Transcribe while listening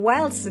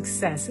Wild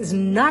success is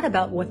not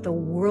about what the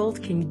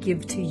world can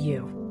give to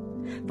you,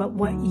 but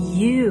what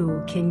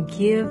you can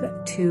give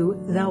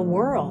to the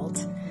world.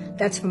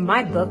 That's from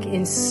my book,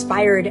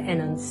 Inspired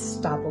and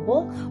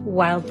Unstoppable,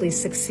 Wildly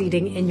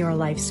Succeeding in Your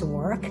Life's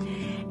Work.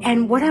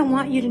 And what I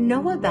want you to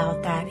know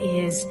about that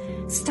is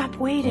stop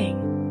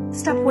waiting.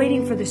 Stop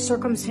waiting for the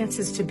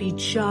circumstances to be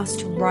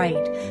just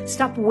right.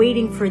 Stop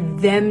waiting for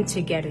them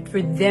to get it,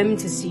 for them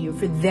to see you,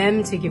 for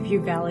them to give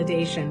you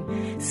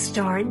validation.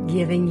 Start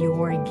giving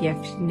your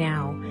gift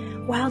now.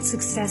 Wild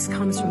success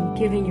comes from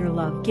giving your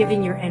love,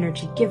 giving your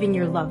energy, giving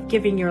your love,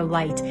 giving your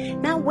light,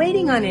 not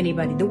waiting on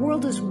anybody. The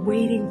world is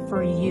waiting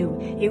for you.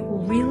 It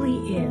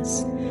really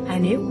is.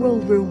 And it will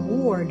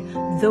reward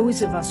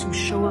those of us who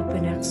show up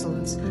in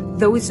excellence,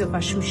 those of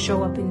us who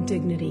show up in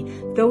dignity,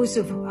 those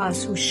of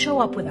us who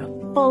show up with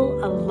a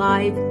full,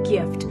 alive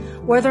gift,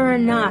 whether or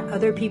not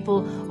other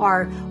people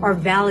are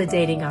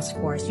validating us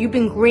for us. You've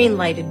been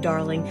green-lighted,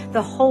 darling.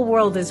 The whole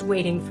world is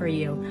waiting for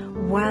you.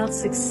 Wild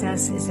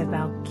success is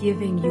about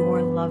giving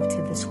your love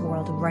to this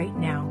world right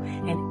now,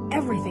 and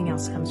everything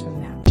else comes from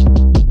that.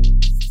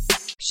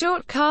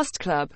 Shortcast Club.